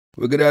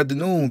Well, good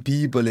afternoon,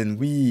 people, and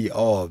we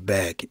are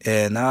back.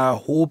 And I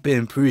hope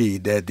and pray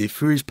that the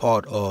first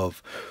part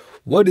of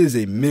what is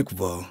a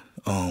mikvah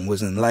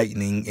was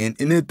enlightening. And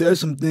if there's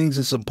some things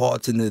and some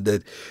parts in it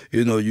that,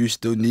 you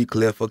still need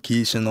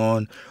clarification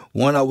on,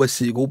 one, I would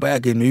say go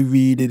back and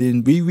reread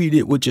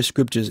it with your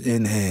scriptures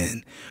in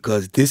hand,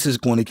 because this is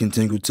going to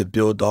continue to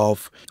build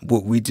off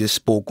what we just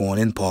spoke on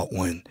in part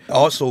one.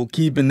 Also,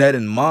 keeping that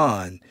in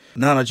mind,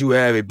 now that you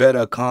have a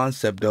better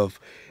concept of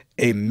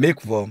a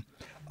mikvah,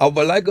 I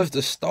would like us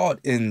to start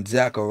in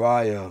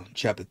Zechariah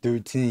chapter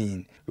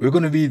 13. We're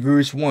going to read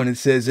verse 1. It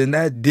says, "In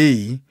that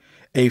day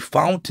a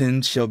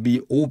fountain shall be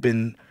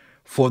opened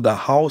for the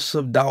house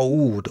of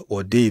Daoud,"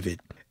 or David,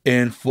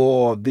 "and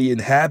for the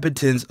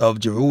inhabitants of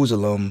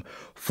Jerusalem,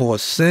 for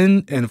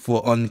sin and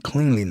for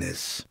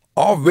uncleanliness."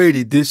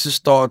 Already, this is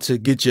start to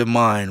get your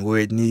mind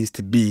where it needs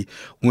to be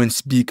when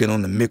speaking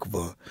on the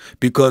mikvah.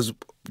 Because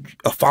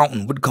a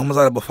fountain, what comes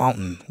out of a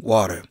fountain?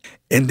 Water.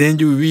 And then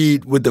you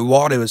read what the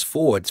water is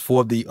for. It's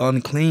for the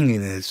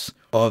uncleanliness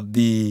of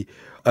the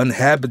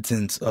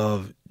inhabitants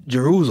of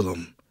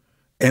Jerusalem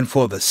and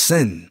for the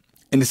sin.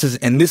 And it says,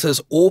 and this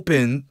is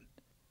open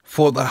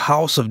for the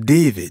house of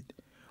David.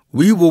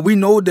 We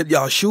know that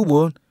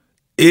Yahshua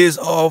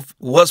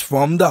was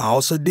from the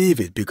house of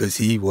David because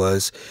he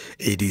was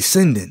a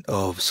descendant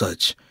of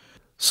such.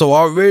 So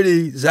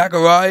already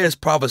Zechariah is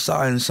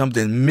prophesying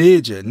something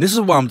major. And this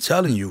is what I'm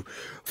telling you.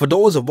 For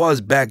those of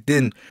us back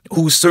then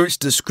who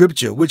searched the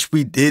scripture, which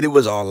we did, it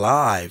was our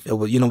life. It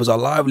was our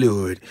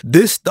livelihood.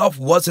 This stuff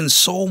wasn't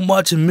so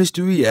much a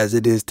mystery as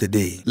it is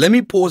today. Let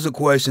me pose a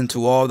question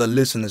to all the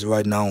listeners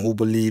right now who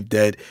believe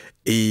that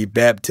a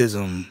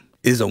baptism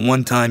is a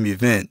one-time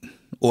event,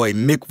 or a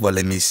mikvah,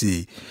 let me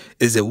see,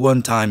 is a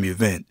one-time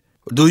event.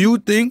 Do you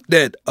think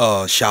that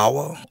a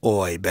shower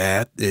or a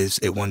bath is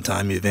a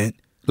one-time event?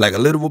 Like a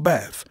literal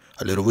bath,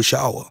 a literal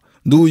shower.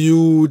 Do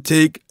you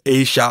take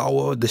the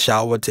shower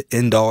to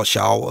end all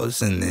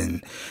showers, and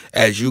then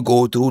as you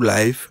go through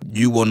life,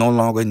 you will no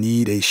longer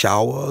need a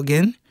shower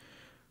again?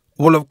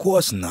 Well, of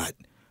course not.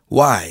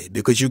 Why?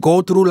 Because you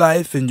go through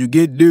life and you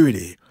get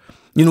dirty.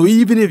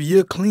 Even if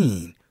you're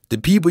clean, the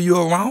people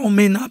you're around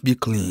may not be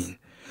clean.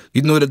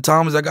 The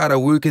times I gotta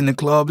work in the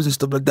clubs and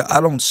stuff like that, I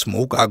don't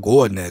smoke, I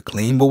go in there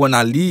clean. But when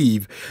I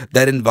leave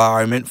that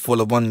environment full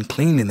of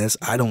uncleanliness,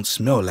 I don't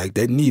smell like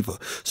that neither.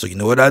 So you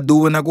know what I do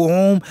when I go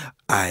home?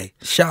 I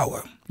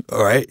shower,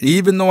 all right?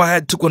 Even though I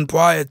had took one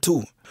prior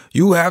to.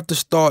 You have to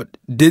start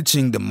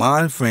ditching the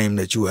mind frame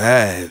that you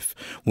have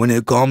when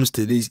it comes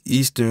to these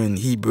Eastern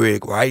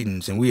Hebraic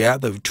writings, and we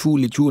have to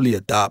truly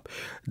adopt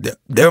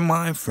their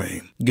mind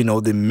frame. The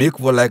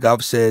mikvah, like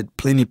I've said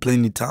plenty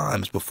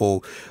times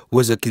before,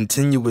 was a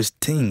continuous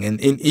thing.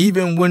 And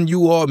even when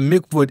you are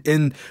mikvah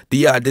in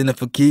the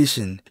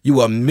identification, you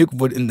are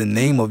mikvah in the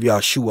name of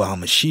Yahshua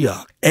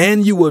HaMashiach,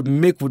 and you are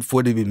mikvah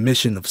for the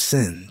remission of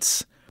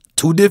sins.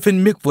 Two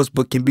different mikvahs,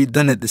 but can be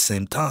done at the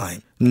same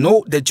time.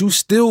 Note that you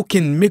still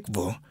can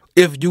mikvah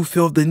if you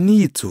feel the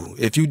need to,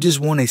 if you just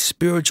want a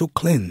spiritual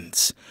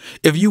cleanse,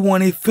 if you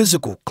want a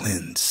physical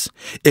cleanse,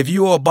 if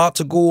you are about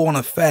to go on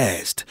a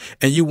fast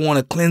and you want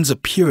a cleanse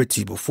of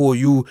purity before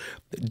you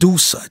do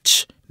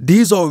such.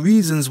 These are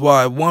reasons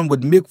why one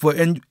would mikvah,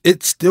 and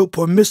it's still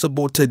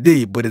permissible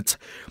today, but it's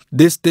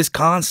this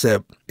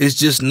concept is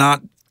just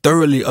not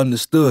thoroughly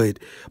understood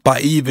by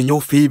even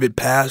your favorite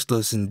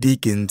pastors and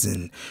deacons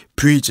and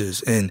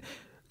preachers, and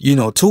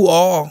to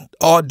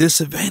our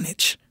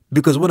disadvantage,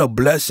 because what a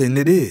blessing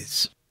it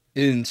is.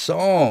 In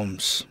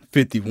Psalms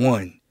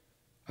 51,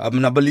 I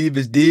believe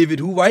it's David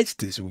who writes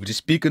this. We're just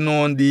speaking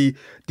on the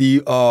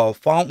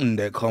fountain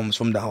that comes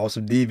from the house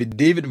of David.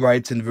 David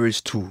writes in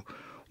verse 2,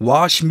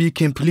 "Wash me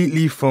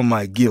completely from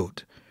my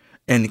guilt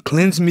and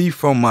cleanse me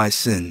from my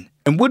sin."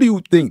 And what do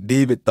you think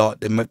David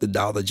thought the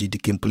methodology to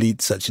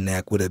complete such an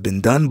act would have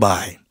been done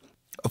by?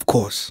 Of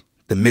course,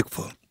 the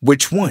mikvah.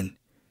 Which one?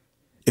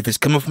 If it's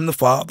coming from the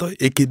Father,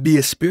 it could be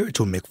a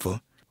spiritual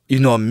mikvah. A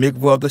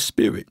mikvah of the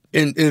Spirit.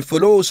 And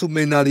for those who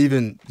may not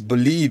even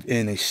believe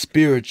in a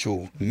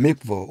spiritual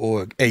mikvah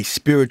or a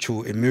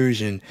spiritual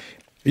immersion,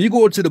 you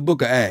go to the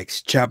book of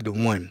Acts, chapter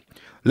 1.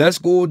 Let's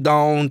go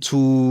down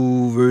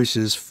to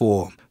verses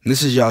 4.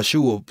 This is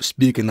Yahshua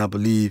speaking, I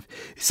believe.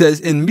 It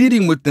says, "In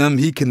meeting with them,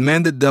 he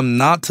commanded them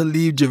not to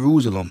leave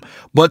Jerusalem,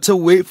 but to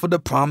wait for the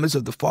promise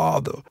of the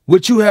Father,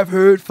 which you have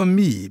heard from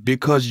me,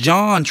 because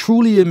John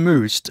truly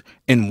immersed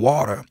in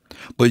water.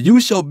 But you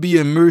shall be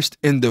immersed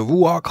in the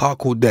Ruach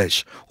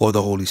HaKodesh, or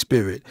the Holy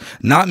Spirit,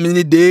 not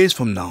many days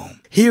from now."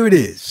 Here it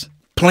is,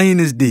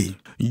 plain as day.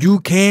 You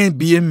can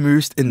be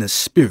immersed in the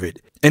Spirit.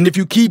 And if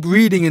you keep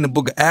reading in the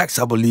book of Acts,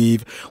 I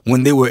believe,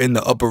 when they were in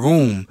the upper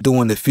room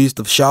during the Feast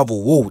of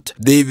Shavuot,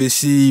 they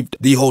received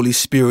the Holy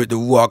Spirit, the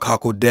Ruach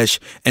HaKodesh,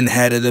 and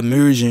had an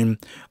immersion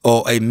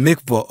or a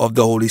mikvah of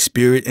the Holy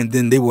Spirit, and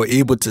then they were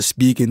able to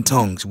speak in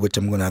tongues, which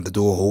I'm going to have to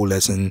do a whole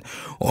lesson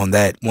on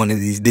that one of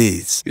these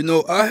days.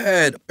 I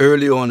had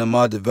early on in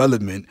my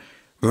development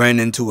ran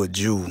into a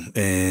Jew,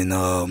 and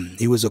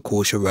he was a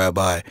kosher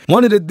rabbi.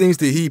 One of the things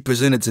that he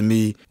presented to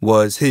me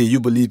was, "Hey, you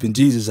believe in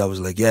Jesus?" I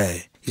was like, "Yeah."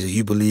 He said,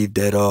 you believe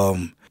that,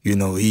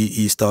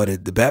 he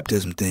started the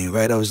baptism thing,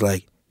 right? I was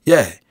like,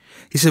 yeah.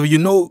 He said,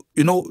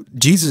 well,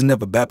 Jesus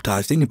never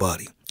baptized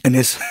anybody. And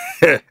it's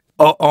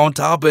on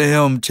top of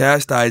him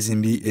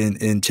chastising me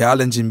and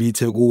challenging me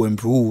to go and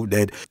prove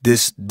that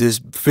this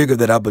figure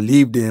that I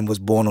believed in was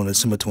born on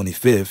December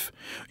 25th,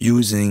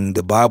 using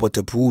the Bible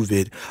to prove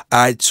it,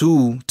 I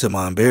too, to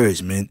my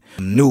embarrassment,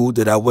 knew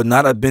that I would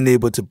not have been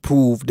able to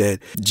prove that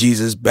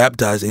Jesus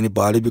baptized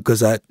anybody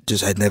because I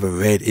just had never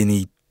read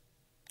any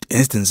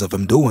instance of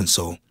him doing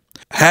so.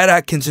 Had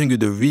I continued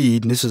to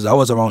read, and I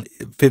was around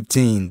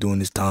 15 during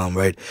this time,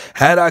 right?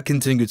 Had I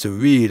continued to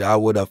read, I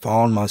would have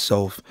found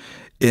myself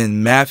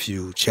in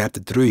Matthew chapter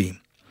 3.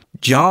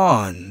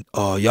 John,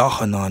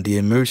 Yohanan the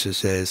immerser,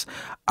 says,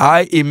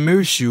 I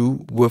immerse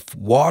you with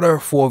water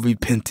for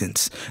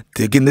repentance.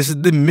 Again, this is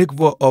the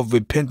mikveh of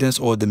repentance,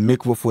 or the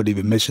mikveh for the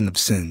remission of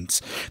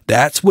sins.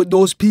 That's what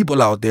those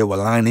people out there were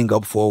lining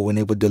up for when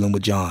they were dealing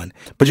with John.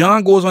 But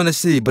John goes on to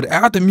say, but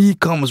after me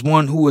comes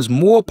one who is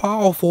more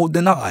powerful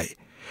than I,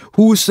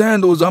 whose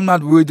sandals I'm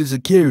not worthy to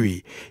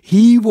carry.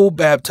 He will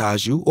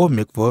baptize you, or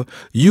mikveh,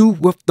 you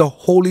with the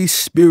Holy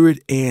Spirit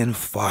and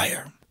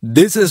fire.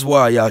 This is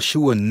why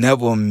Yahshua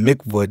never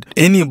mikvahed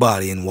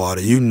anybody in water.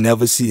 You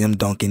never see him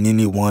dunking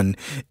anyone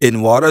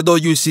in water, though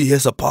you see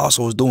his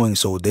apostles doing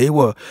so. They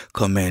were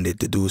commanded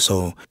to do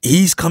so.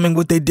 He's coming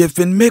with a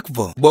different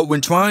mikveh. But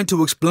when trying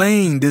to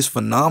explain this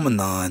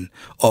phenomenon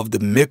of the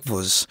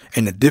mikvahs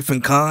and the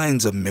different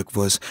kinds of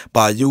mikvahs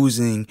by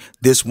using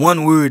this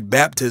one word,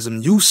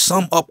 baptism, you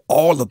sum up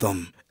all of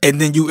them.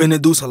 And then you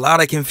introduce a lot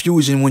of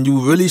confusion when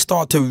you really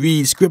start to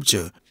read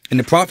scripture. In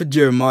the prophet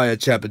Jeremiah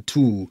chapter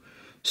 2,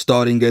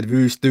 starting at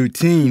verse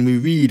 13, we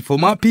read, for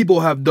my people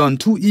have done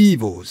two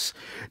evils.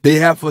 They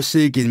have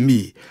forsaken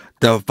me,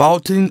 the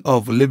fountain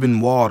of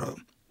living water,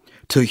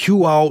 to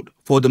hew out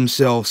for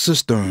themselves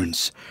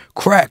cisterns,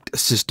 cracked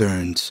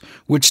cisterns,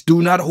 which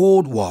do not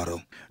hold water.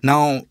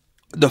 Now,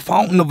 the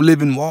fountain of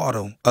living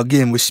water,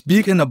 again, we're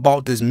speaking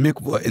about this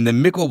mikveh, and the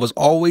mikveh was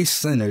always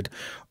centered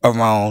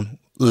around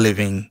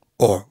living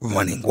or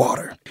running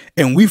water.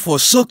 And we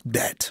forsook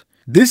that.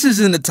 This is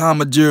in the time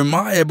of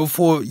Jeremiah,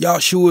 before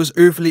Yahshua's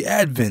earthly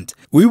advent.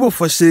 We were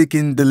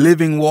forsaking the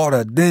living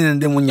water then,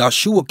 and then when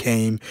Yahshua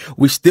came,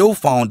 we still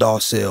found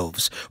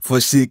ourselves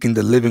forsaking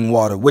the living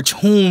water, which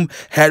whom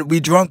had we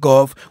drunk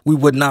of, we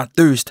would not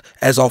thirst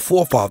as our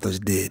forefathers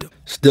did.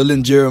 Still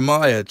in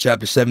Jeremiah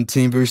chapter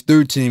 17 verse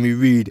 13 we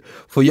read,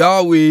 for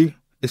Yahweh,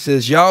 it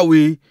says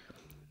Yahweh,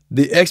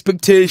 the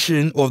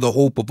expectation or the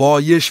hope of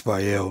all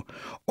Yisrael,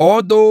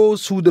 all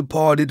those who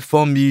departed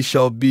from me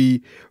shall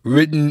be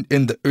written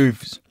in the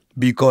earth,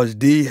 because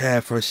they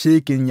have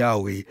forsaken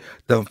Yahweh,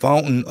 the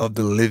fountain of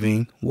the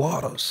living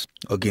waters.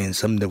 Again,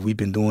 something that we've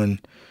been doing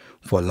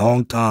for a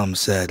long time,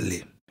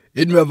 sadly.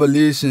 In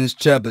Revelations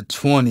chapter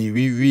 20,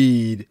 we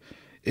read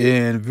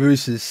in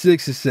verses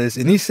 6, it says,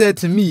 and he said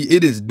to me,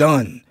 it is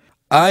done.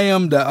 I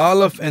am the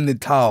Aleph and the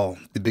Tau,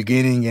 the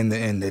beginning and the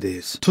end it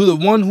is. To the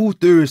one who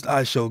thirsts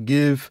I shall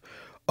give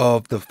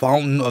of the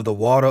fountain of the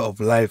water of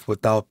life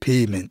without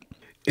payment.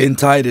 In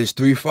Titus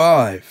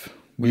 3:5,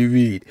 we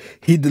read,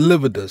 he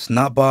delivered us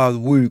not by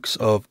works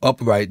of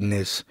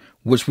uprightness,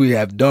 which we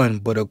have done,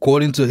 but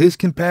according to his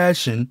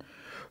compassion,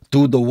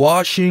 through the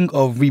washing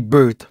of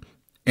rebirth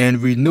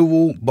and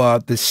renewal by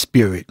the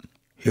Spirit.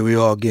 Here we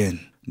are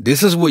again.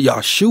 This is what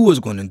Yahshua is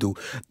going to do.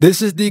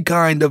 This is the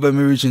kind of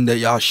immersion that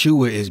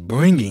Yahshua is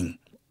bringing.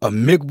 A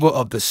mikveh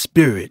of the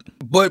Spirit.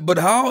 But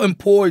how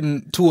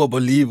important to a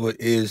believer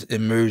is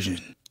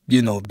immersion?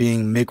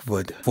 Being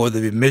mikvahed for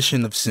the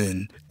remission of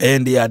sin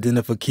and the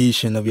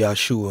identification of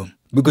Yahshua.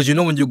 Because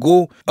when you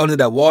go under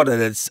that water,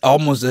 that's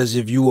almost as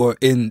if you are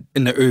in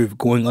the earth,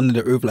 going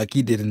under the earth like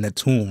he did in that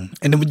tomb.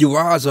 And then when you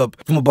rise up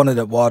from up under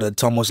that water,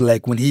 it's almost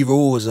like when he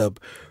rose up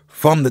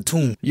from the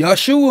tomb.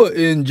 Yahshua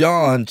in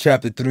John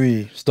chapter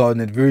 3,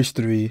 starting at verse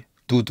 3,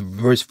 through to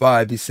verse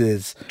 5, he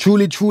says,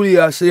 truly, truly,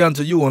 I say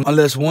unto you,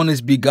 unless one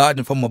is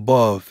begotten from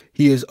above,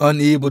 he is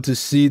unable to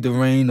see the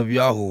reign of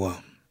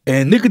Yahuwah.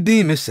 And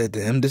Nicodemus said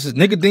to him,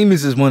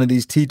 Nicodemus is one of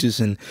these teachers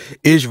in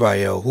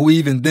Israel, who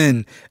even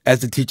then, as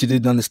the teacher,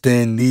 didn't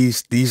understand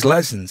these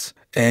lessons.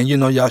 And,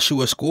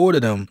 Yahshua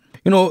scolded him.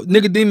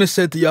 Nicodemus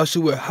said to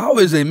Yahshua, how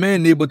is a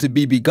man able to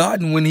be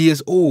begotten when he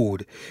is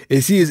old?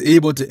 Is he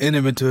able to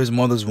enter into his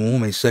mother's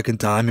womb a second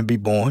time and be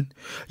born?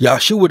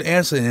 Yahshua would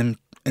answer him,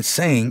 and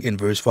saying in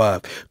verse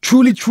 5,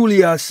 truly,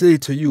 truly, I say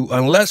to you,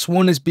 unless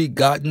one is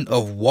begotten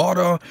of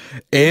water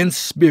and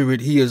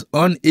spirit, he is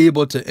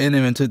unable to enter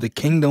into the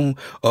kingdom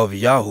of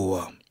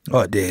Yahuwah.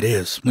 Oh, there it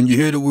is. When you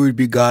hear the word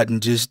begotten,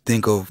 just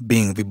think of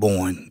being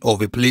reborn, or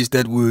replace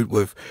that word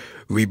with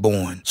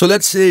reborn. So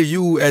let's say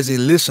you as a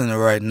listener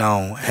right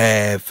now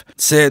have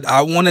said,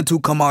 I wanted to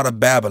come out of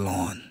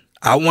Babylon.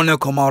 I want to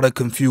come out of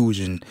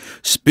confusion,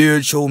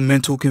 spiritual,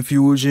 mental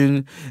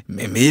confusion,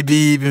 maybe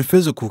even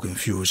physical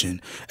confusion.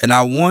 And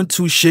I want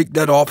to shake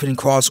that off and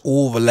cross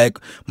over like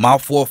my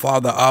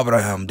forefather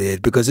Abraham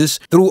did, because it's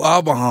through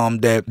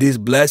Abraham that these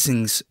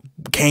blessings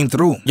came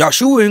through,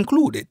 Yahshua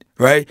included,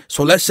 right?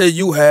 So let's say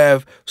you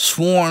have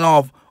sworn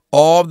off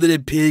all the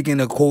pagan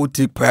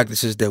occultic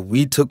practices that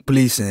we took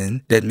place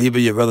in, that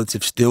maybe your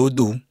relatives still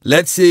do.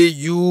 Let's say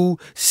you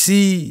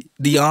see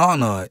the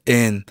honor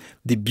and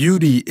the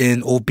beauty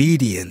in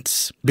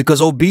obedience,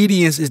 because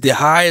obedience is the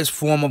highest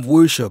form of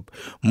worship,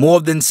 more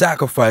than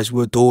sacrifice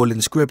we're told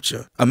in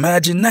scripture.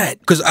 Imagine that,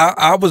 because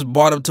I was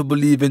brought up to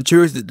believe in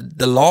church that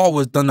the law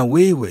was done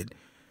away with.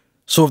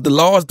 So if the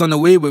law is done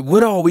away with,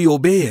 what are we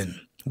obeying?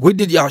 What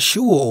did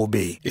Yahshua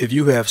obey? If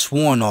you have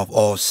sworn off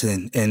all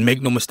sin, and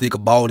make no mistake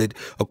about it,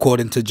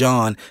 according to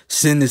John,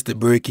 sin is the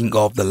breaking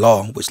of the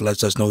law, which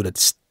lets us know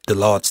that the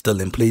law is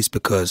still in place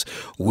because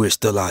we're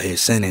still out here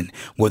sinning.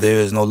 Where there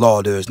is no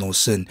law, there is no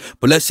sin.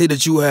 But let's say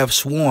that you have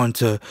sworn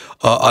to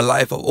a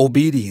life of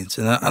obedience.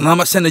 And I'm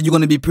not saying that you're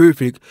going to be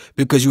perfect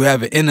because you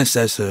have an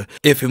intercessor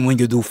if and when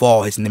you do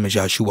fall. His name is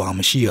Yahshua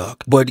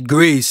HaMashiach. But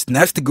grace, and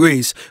that's the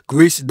grace.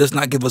 Grace does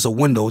not give us a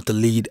window to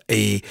lead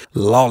a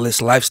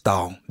lawless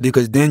lifestyle,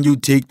 because then you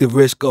take the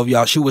risk of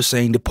Yahshua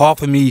saying, "Depart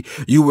from me,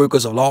 you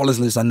workers of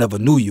lawlessness, I never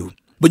knew you."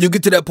 But you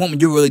get to that point when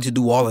you're ready to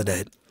do all of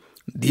that.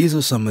 These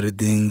are some of the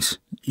things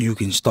you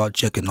can start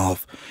checking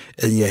off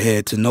in your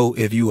head to know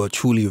if you are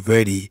truly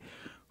ready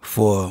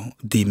for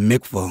the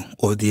mikveh,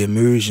 or the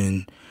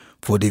immersion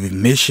for the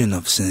remission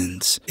of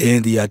sins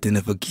and the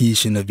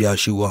identification of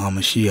Yahshua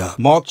HaMashiach.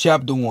 Mark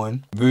chapter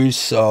 1,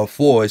 verse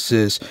 4, it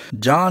says,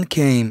 John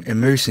came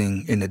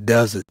immersing in the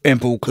desert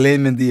and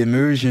proclaiming the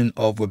immersion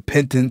of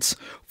repentance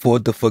for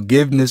the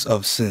forgiveness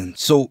of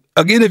sins. So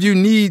again, if you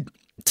need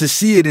to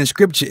see it in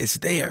scripture, it's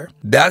there.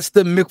 That's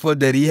the mikveh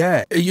that he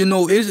had. You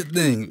know, here's the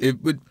thing.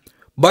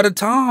 By the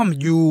time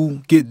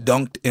you get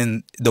dunked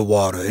in the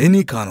water,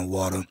 any kind of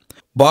water,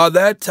 by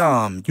that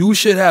time, you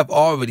should have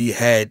already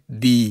had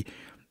the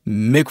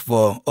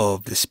mikveh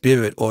of the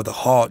spirit, or the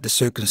heart, the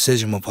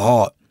circumcision of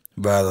heart,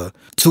 rather,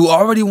 to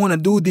already want to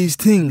do these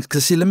things.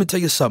 Because see, let me tell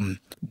you something.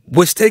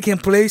 What's taking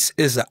place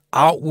is an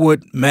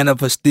outward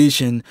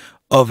manifestation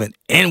of an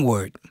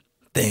inward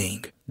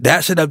thing.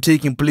 That should have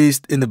taken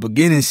place in the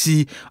beginning.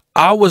 See,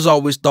 I was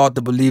always thought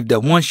to believe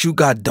that once you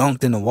got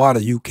dunked in the water,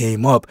 you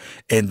came up,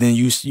 and then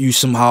you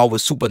somehow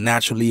was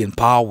supernaturally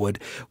empowered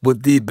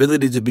with the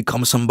ability to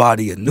become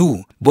somebody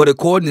anew. But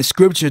according to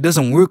scripture, it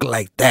doesn't work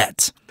like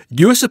that.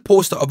 You're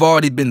supposed to have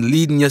already been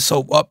leading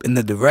yourself up in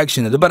the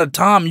direction. And by the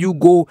time you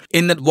go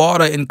in that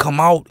water and come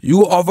out,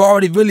 you have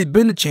already really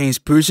been a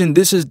changed person.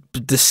 This is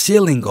the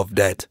sealing of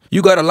that.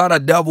 You got a lot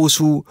of devils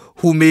who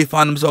may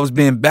find themselves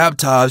being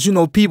baptized. You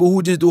know, people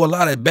who just do a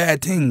lot of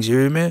bad things, you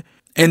hear me?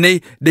 And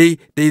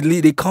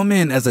they come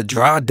in as a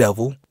dry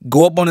devil,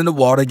 go up under the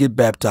water, get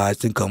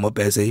baptized, and come up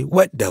as a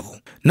wet devil.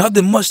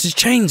 Nothing much has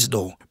changed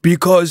though,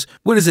 because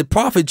what does it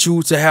profit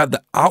you to have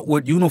the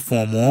outward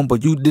uniform on,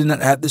 but you did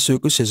not have the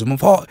circumcision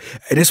of heart?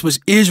 And this was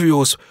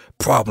Israel's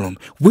problem.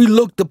 We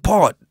looked the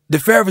part. The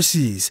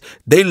Pharisees,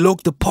 they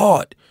looked the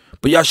part,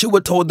 but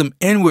Yahshua told them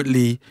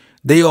inwardly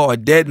they are a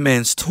dead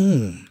man's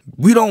tomb.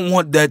 We don't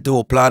want that to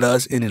apply to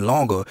us any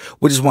longer,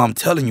 which is why I'm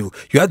telling you,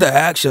 you have to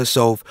ask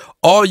yourself,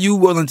 are you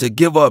willing to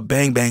give up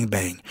bang, bang,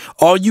 bang?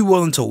 Are you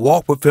willing to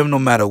walk with him no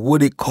matter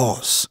what it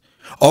costs?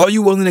 Are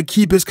you willing to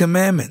keep his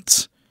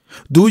commandments?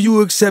 Do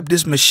you accept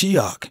this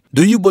Mashiach?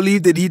 Do you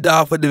believe that he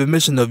died for the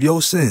remission of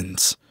your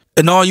sins?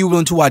 And are you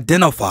willing to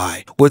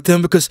identify with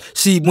him? Because,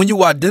 see, when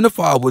you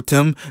identify with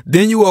him,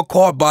 then you are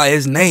called by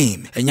his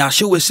name. And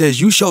Yahshua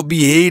says, you shall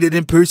be hated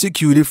and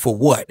persecuted for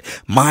what?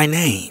 My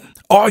name.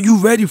 Are you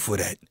ready for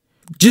that?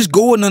 Just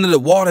going under the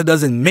water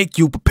doesn't make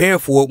you prepare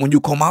for it when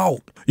you come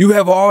out. You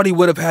have already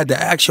would have had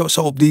to ask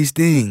yourself these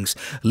things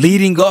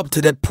leading up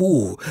to that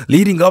pool,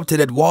 leading up to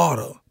that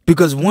water.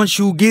 Because once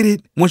you get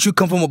it, once you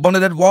come from up under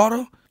that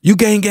water, you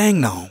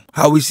gang now.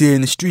 How we say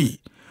in the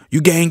street.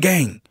 You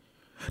gang.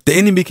 The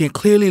enemy can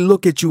clearly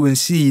look at you and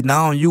see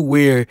now you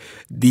wear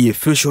the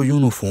official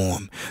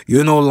uniform.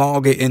 You're no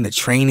longer in the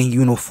training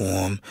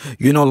uniform.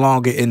 You're no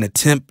longer in the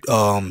temp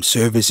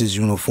services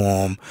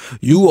uniform.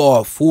 You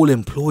are a full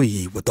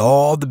employee with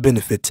all the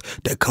benefits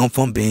that come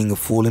from being a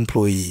full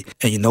employee.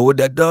 And you know what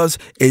that does?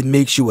 It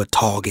makes you a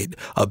target,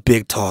 a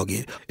big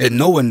target. And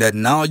knowing that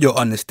now you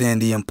understand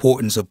the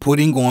importance of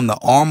putting on the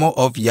armor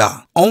of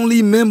Yah.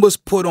 Only members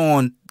put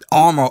on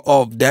armor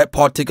of that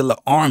particular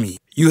army.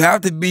 You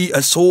have to be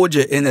a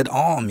soldier in that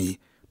army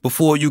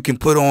before you can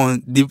put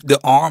on the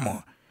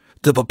armor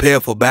to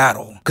prepare for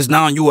battle. Because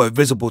now you are a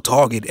visible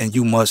target, and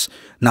you must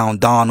now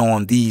don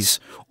on these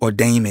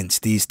ornaments,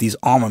 these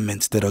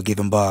armaments that are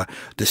given by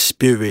the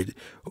Spirit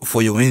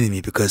for your enemy,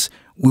 because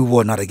we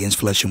war not against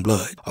flesh and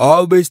blood. I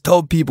always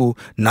tell people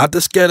not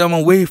to scare them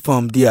away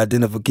from the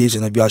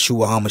identification of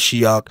Yahshua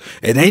HaMashiach.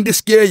 It ain't to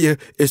scare you,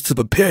 it's to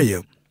prepare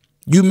you.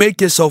 You make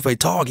yourself a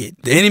target.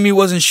 The enemy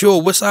wasn't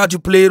sure what side you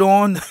played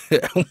on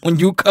when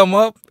you come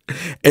up,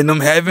 and them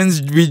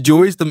heavens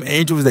rejoice, them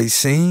angels, they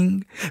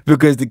sing,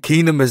 because the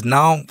kingdom has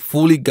now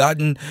fully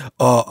gotten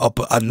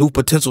a new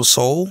potential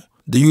soul.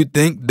 Do you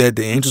think that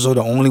the angels are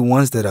the only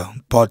ones that are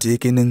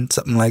partaking in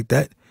something like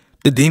that?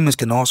 The demons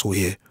can also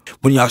hear.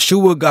 When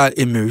Yahshua got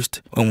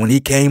immersed, and when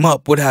he came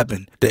up, what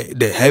happened?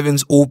 The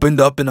heavens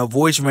opened up, and a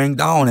voice rang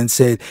down and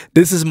said,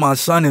 "This is my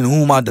son in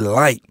whom I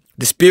delight."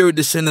 The Spirit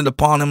descended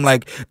upon him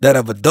like that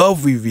of a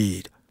dove, we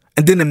read.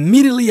 And then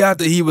immediately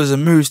after he was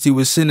immersed, he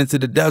was sent into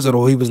the desert,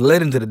 or he was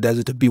led into the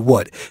desert to be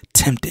what?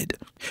 Tempted.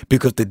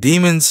 Because the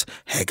demons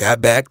had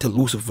got back to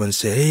Lucifer and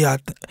said, hey,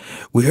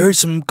 we heard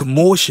some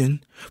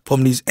commotion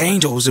from these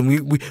angels,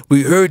 and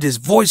we heard this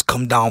voice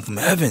come down from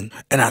heaven.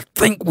 And I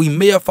think we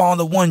may have found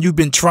the one you've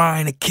been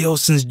trying to kill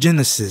since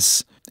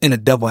Genesis. And the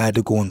devil had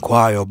to go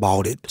inquire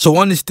about it. So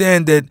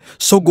understand that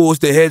so goes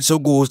the head, so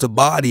goes the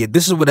body. If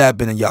this is what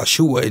happened in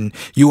Yahshua, and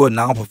you are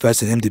now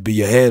professing him to be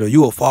your head, or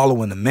you are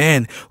following a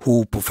man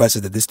who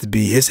professes that this to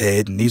be his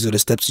head, and these are the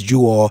steps that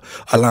you are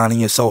aligning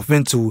yourself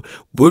into,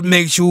 what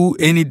makes you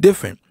any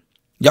different?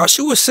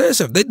 Yahshua says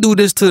if they do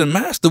this to the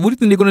master, what do you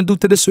think they're going to do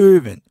to the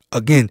servant?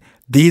 Again,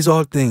 these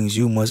are things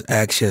you must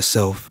ask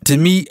yourself. To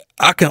me,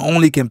 I can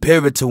only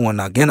compare it to when,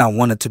 again, I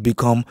wanted to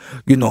become,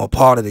 a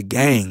part of the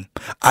gang.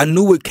 I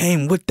knew it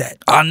came with that.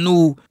 I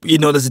knew,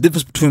 there's a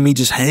difference between me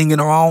just hanging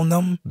around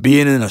them,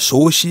 being an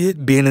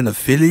associate, being an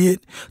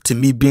affiliate, to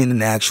me being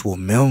an actual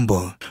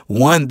member.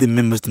 One, the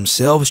members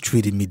themselves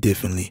treated me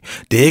differently.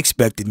 They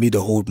expected me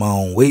to hold my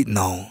own weight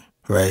now,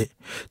 right?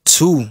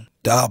 Two,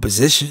 the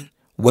opposition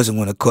wasn't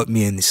going to cut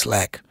me any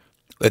slack.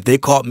 If they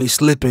caught me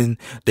slipping,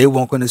 they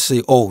weren't going to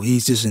say, oh,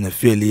 he's just an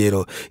affiliate,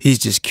 or he's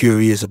just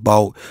curious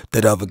about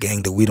that other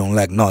gang that we don't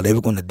like. No, they were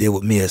going to deal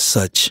with me as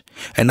such.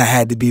 And I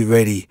had to be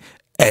ready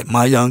at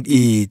my young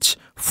age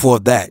for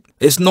that.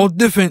 It's no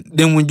different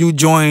than when you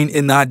join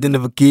in the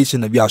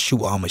identification of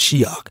Yahshua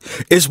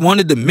HaMashiach. It's one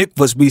of the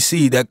mikvehs we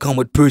see that come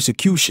with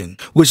persecution,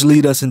 which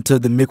lead us into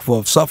the mikveh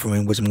of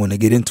suffering, which I'm going to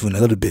get into in a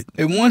little bit.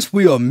 And once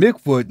we are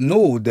mikveh,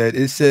 know that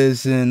it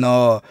says in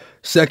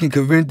 2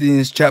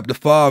 Corinthians chapter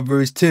 5,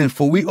 verse 10,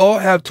 for we all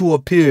have to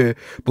appear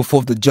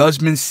before the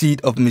judgment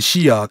seat of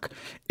Mashiach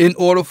in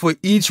order for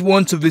each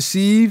one to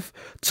receive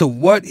to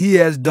what he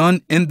has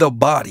done in the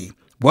body,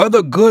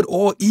 whether good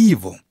or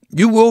evil.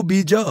 You will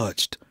be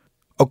judged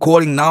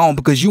according now,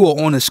 because you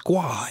are on a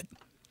squad.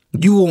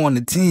 You are on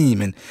a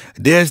team, and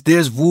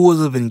there's rules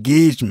of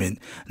engagement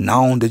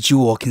now that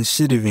you are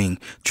considering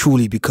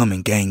truly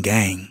becoming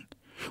gang.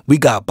 We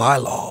got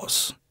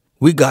bylaws.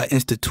 We got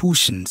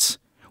institutions.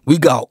 We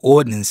got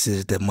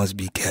ordinances that must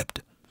be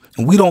kept.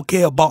 And we don't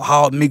care about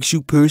how it makes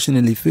you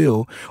personally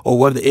feel, or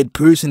whether it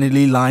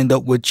personally lined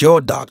up with your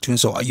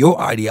doctrines or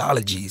your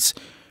ideologies.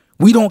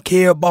 We don't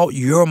care about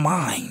your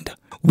mind.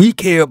 We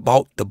care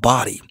about the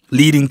body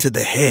leading to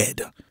the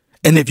head.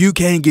 And if you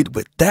can't get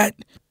with that,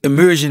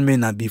 immersion may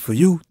not be for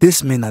you.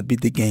 This may not be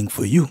the gang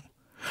for you.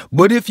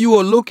 But if you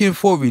are looking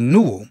for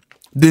renewal,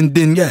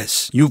 then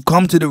yes, you've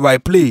come to the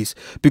right place.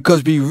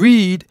 Because we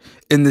read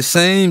in the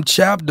same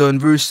chapter in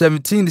verse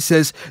 17, it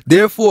says,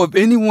 therefore, if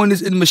anyone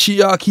is in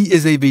Mashiach, he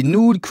is a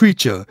renewed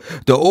creature.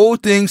 The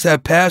old things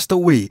have passed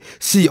away.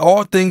 See,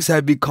 all things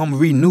have become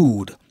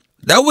renewed.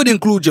 That would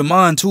include your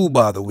mind too,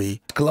 by the way.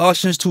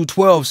 Colossians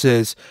 2:12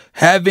 says,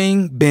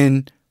 having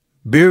been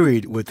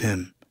buried with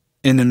him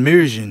in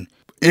immersion,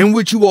 in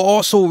which you were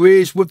also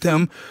raised with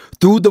him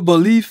through the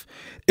belief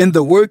in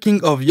the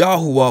working of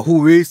Yahuwah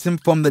who raised him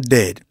from the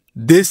dead.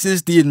 This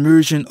is the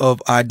immersion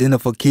of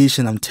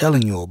identification I'm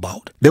telling you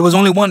about. There was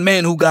only one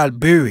man who got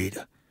buried.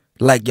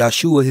 Like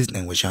Yahshua, his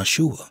name was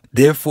Yahshua.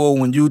 Therefore,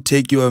 when you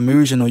take your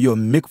immersion or your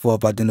mikveh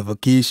of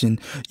identification,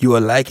 you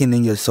are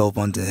likening yourself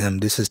unto him.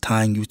 This is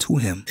tying you to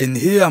him. And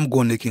here I'm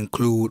going to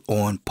conclude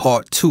on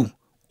part 2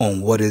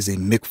 on what is a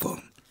mikveh.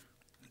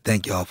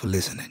 Thank y'all for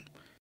listening.